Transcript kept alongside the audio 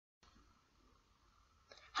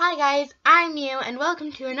Hi guys, I'm Mew and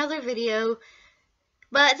welcome to another video,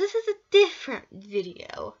 but this is a different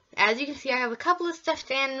video. As you can see, I have a couple of stuffed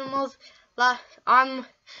animals on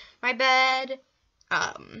my bed.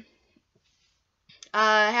 I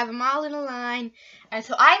have them all in a line, and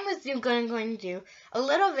so I'm going to do a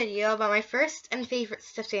little video about my first and favorite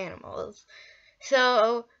stuffed animals.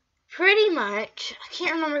 So, pretty much, I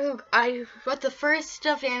can't remember what the first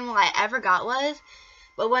stuffed animal I ever got was,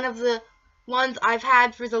 but one of the ones I've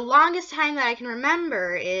had for the longest time that I can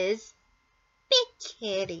remember is Big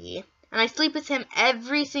Kitty. And I sleep with him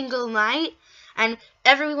every single night, and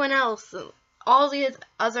everyone else, all the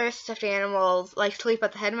other stuffed animals, like sleep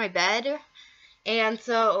at the head of my bed. And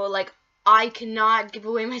so, like, I cannot give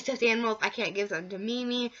away my stuffed animals. I can't give them to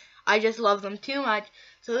Mimi. I just love them too much.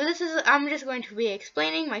 So I'm just going to be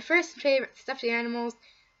explaining my first and favorite stuffed animals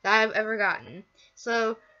that I've ever gotten.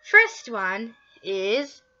 So, first one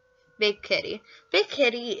is Big Kitty. Big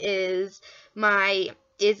Kitty is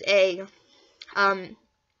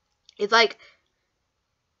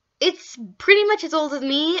it's pretty much as old as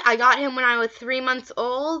me. I got him when I was 3 months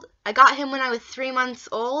old.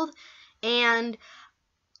 And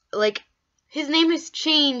like his name has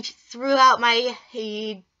changed throughout through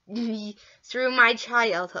my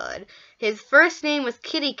childhood. His first name was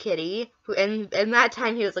Kitty Kitty, and that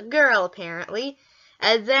time he was a girl apparently.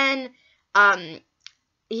 And then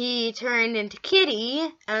he turned into Kitty,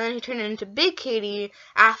 and then he turned into Big Kitty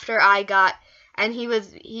after I got, and he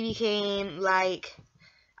became like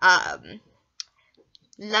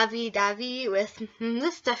lovey-dovey with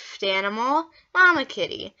the stuffed animal, Mama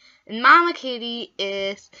Kitty. And Mama Kitty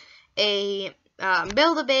is a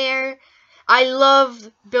Build-A-Bear. I love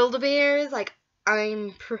Build-A-Bears. Like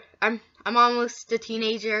I'm almost a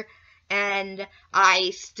teenager, and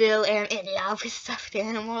I still am in love with stuffed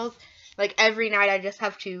animals. Like every night I just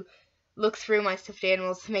have to look through my stuffed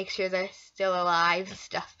animals to make sure they're still alive and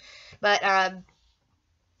stuff. But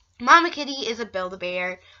Mama Kitty is a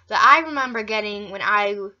Build-A-Bear that I remember getting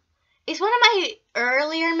it's one of my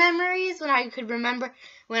earlier memories when I could remember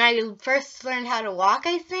when I first learned how to walk,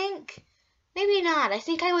 I think. Maybe not. I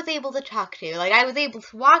think I was able to talk to. Like I was able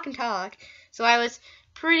to walk and talk. So I was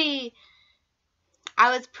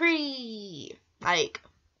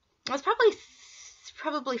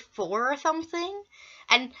probably 4 or something.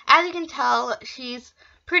 And as you can tell, she's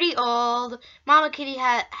pretty old. Mama Kitty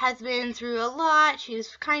has been through a lot.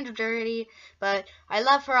 She's kind of dirty, but I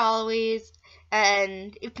love her always.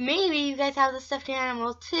 And if maybe you guys have the stuffed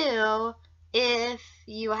animal too, if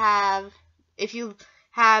you have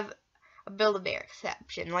a Build-A-Bear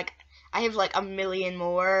exception. Like I have like a million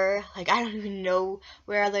more. Like I don't even know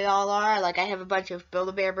where they all are. Like I have a bunch of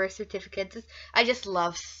Build-A-Bear birth certificates. I just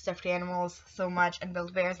love stuffed animals so much and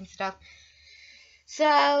Build-A-Bears and stuff.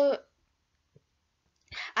 So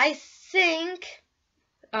I think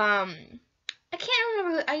I can't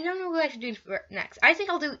remember. I don't know who I should do next. I think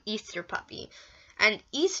I'll do Easter Puppy. And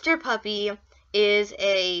Easter Puppy is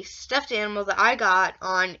a stuffed animal that I got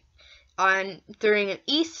during an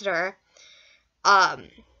Easter. I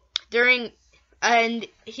think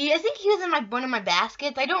he was in one of my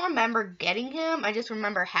baskets. I don't remember getting him. I just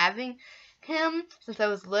remember having him since I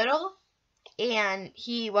was little. And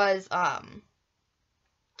he was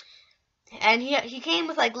and he came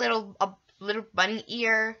with like a little bunny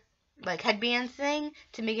ear like headband thing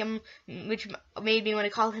to make him, which made me want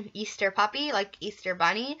to call him Easter Puppy, like Easter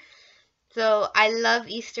Bunny. So I love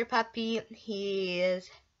Easter Puppy. He is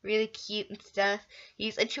really cute and stuff.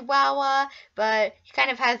 He's a Chihuahua, but he kind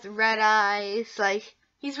of has red eyes. Like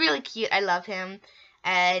he's really cute. I love him.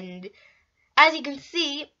 And as you can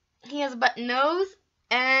see, he has a button nose,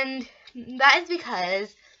 and that is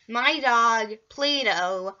because my dog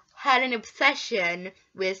Play-Doh had an obsession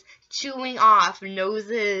with chewing off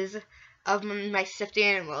noses of my stuffed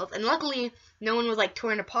animals. And luckily, no one was like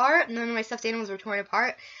torn apart. None of my stuffed animals were torn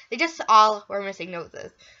apart. They just all were missing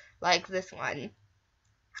noses, like this one.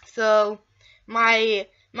 So my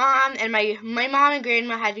mom and my mom and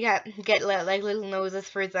grandma had to get like little noses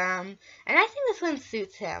for them. And I think this one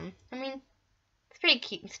suits him. I mean, it's pretty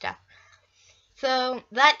cute and stuff. So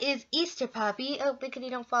that is Easter Puppy. Oh, Big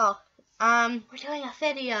Kitty, don't fall. We're doing a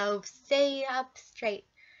video. Stay up straight.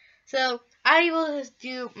 So I will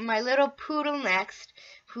do my little poodle next,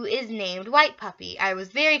 who is named White Puppy. I was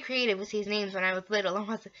very creative with these names when I was little,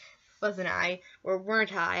 wasn't I? Or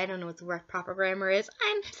weren't I? I don't know what the proper grammar is.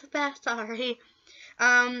 I'm so bad, sorry.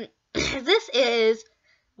 This is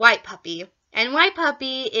White Puppy, and White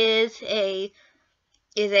Puppy is a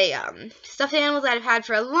stuffed animal that I've had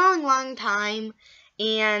for a long, long time,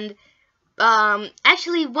 and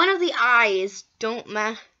actually one of the eyes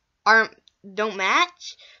aren't don't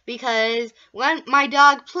match, because when my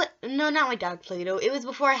dog no, not my dog Play-Doh, it was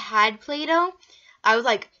before I had Play-Doh. I was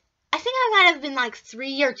like, I think I might have been like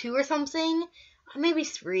 3 or 2 or something, maybe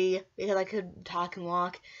 3, because I could talk and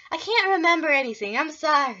walk. I can't remember anything, I'm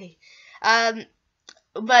sorry.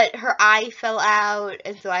 But her eye fell out,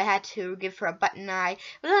 and so I had to give her a button eye.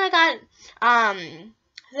 But then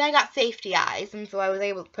I got safety eyes, and so I was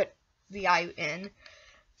able to put the eye in.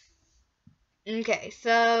 Okay,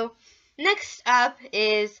 so next up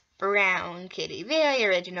is Brown Kitty. Very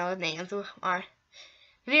original names,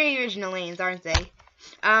 aren't they?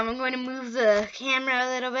 I'm going to move the camera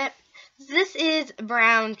a little bit. This is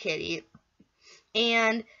Brown Kitty,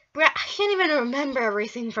 and I can't even remember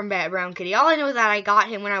everything from Brown Kitty. All I know is that I got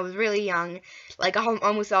him when I was really young, like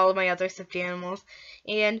almost all of my other stuffed animals.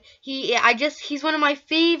 And he's one of my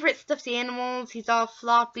favorite stuffed animals. He's all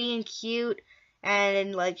floppy and cute,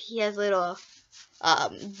 and like he has little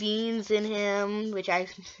beans in him, which I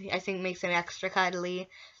think makes him extra cuddly.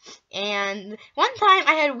 And one time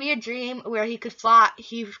I had a weird dream where he could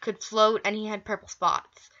float, and he had purple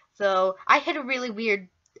spots. So I had a really weird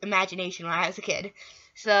imagination when I was a kid.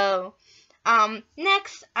 So,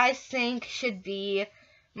 next I think should be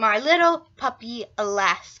my little puppy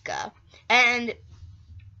Alaska. And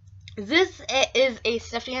this is a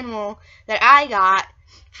stuffed animal that I got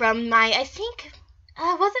from my, I think,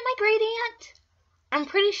 was it my great aunt? I'm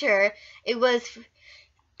pretty sure it was,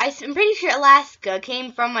 I'm pretty sure Alaska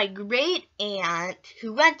came from my great aunt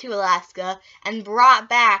who went to Alaska and brought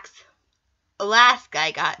back Alaska,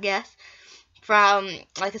 I guess, from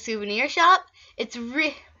like a souvenir shop. It's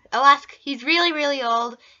Alaska. He's really, really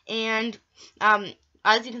old, and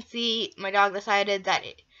as you can see, my dog decided that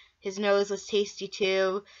his nose was tasty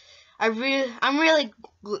too. I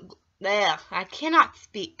cannot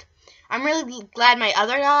speak. I'm really glad my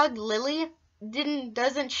other dog, Lily,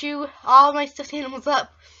 doesn't chew all my stuffed animals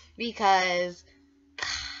up, because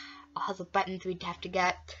all the buttons we'd have to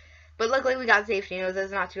get. But luckily we got safety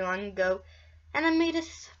noses not too long ago, and I made a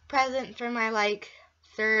present for my like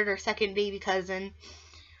 3rd or 2nd baby cousin.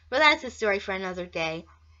 But that's a story for another day.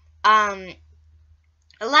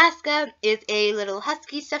 Alaska is a little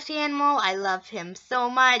husky stuffed animal. I love him so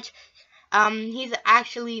much. He's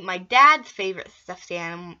actually my dad's favorite stuffed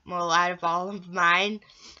animal out of all of mine.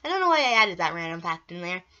 I don't know why I added that random fact in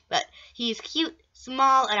there, but he's cute,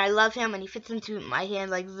 small, and I love him, and he fits into my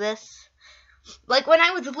hand like this. Like when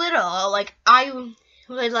I was little, like I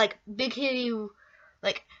was like Big Kitty,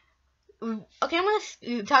 like, okay, I'm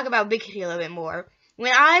gonna talk about Big Kitty a little bit more.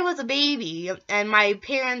 When I was a baby and my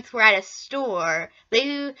parents were at a store,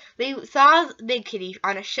 they saw Big Kitty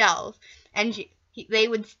on a shelf, and they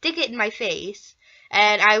would stick it in my face,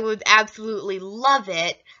 and I would absolutely love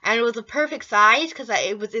it. And it was a perfect size because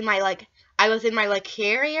I was in my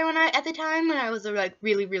carrier at the time when I was like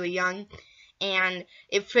really, really young, and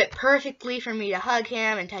it fit perfectly for me to hug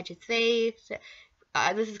him and touch his face.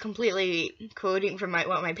 This is completely quoting from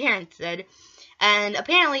what my parents said. And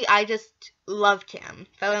apparently I just loved him.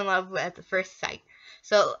 Fell in love at the first sight.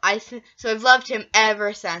 So I've loved him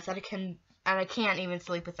ever since, and I can't even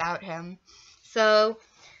sleep without him. So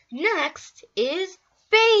next is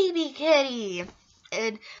Baby Kitty.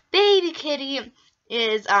 And Baby Kitty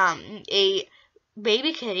is a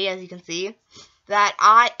baby kitty, as you can see, that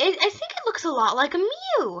I think it looks a lot like a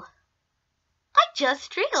Mew. I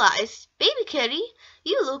just realized, Baby Kitty,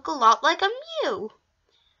 you look a lot like a Mew.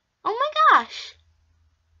 Oh my gosh.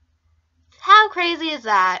 How crazy is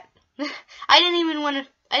that? I didn't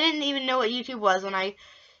even know what YouTube was when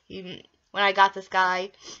I got this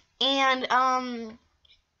guy. And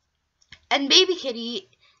Baby Kitty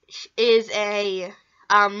is a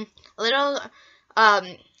little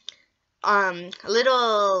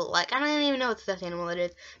like, I don't even know what stuffed animal it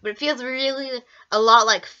is, but it feels really a lot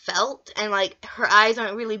like felt, and like her eyes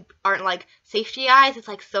aren't like safety eyes, it's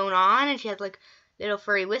like sewn on, and she has like little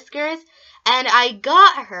furry whiskers. And I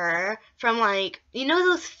got her from, like, you know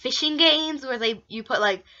those fishing games where you put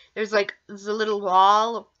like, there's a little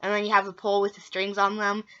wall, and then you have the pole with the strings on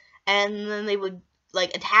them, and then they would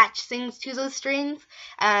like attach things to those strings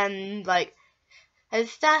and like and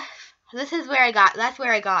stuff. That's where I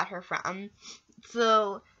got her from.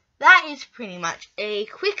 So that is pretty much a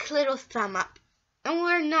quick little sum up. And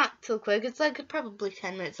we're not so quick, it's like probably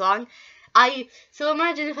 10 minutes long. So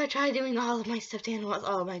imagine if I tried doing all of my stuffed animals.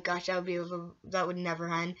 Oh my gosh, that would never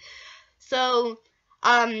end. So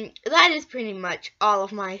that is pretty much all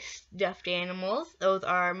of my stuffed animals.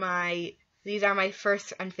 These are my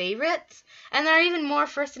first and favorites, and there are even more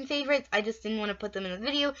first and favorites. I just didn't want to put them in the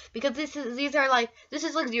video because this is like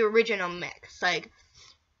the original mix. Like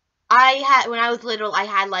when I was little, I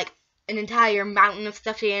had like an entire mountain of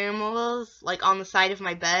stuffed animals like on the side of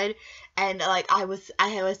my bed, and like I was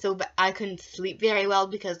so I couldn't sleep very well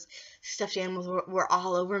because stuffed animals were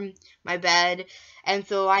all over my bed, and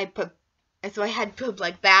so I had to put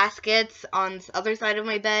like baskets on the other side of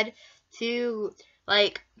my bed to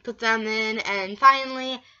like put them in, and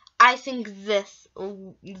finally I think this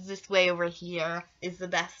way over here is the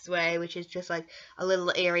best way, which is just like a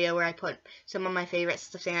little area where I put some of my favorite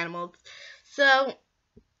stuffed animals. So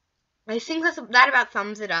I think that about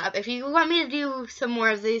sums it up. If you want me to do some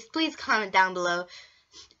more of these, please comment down below.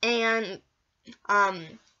 And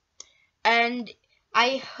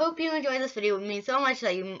I hope you enjoyed this video. It means so much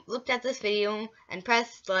that you looked at this video and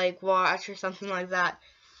pressed like watch or something like that.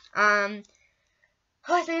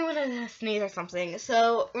 Oh, I think I'm gonna sneeze or something.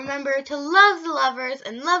 So remember to love the lovers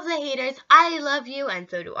and love the haters. I love you, and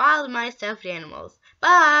so do all of my stuffed animals.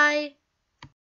 Bye!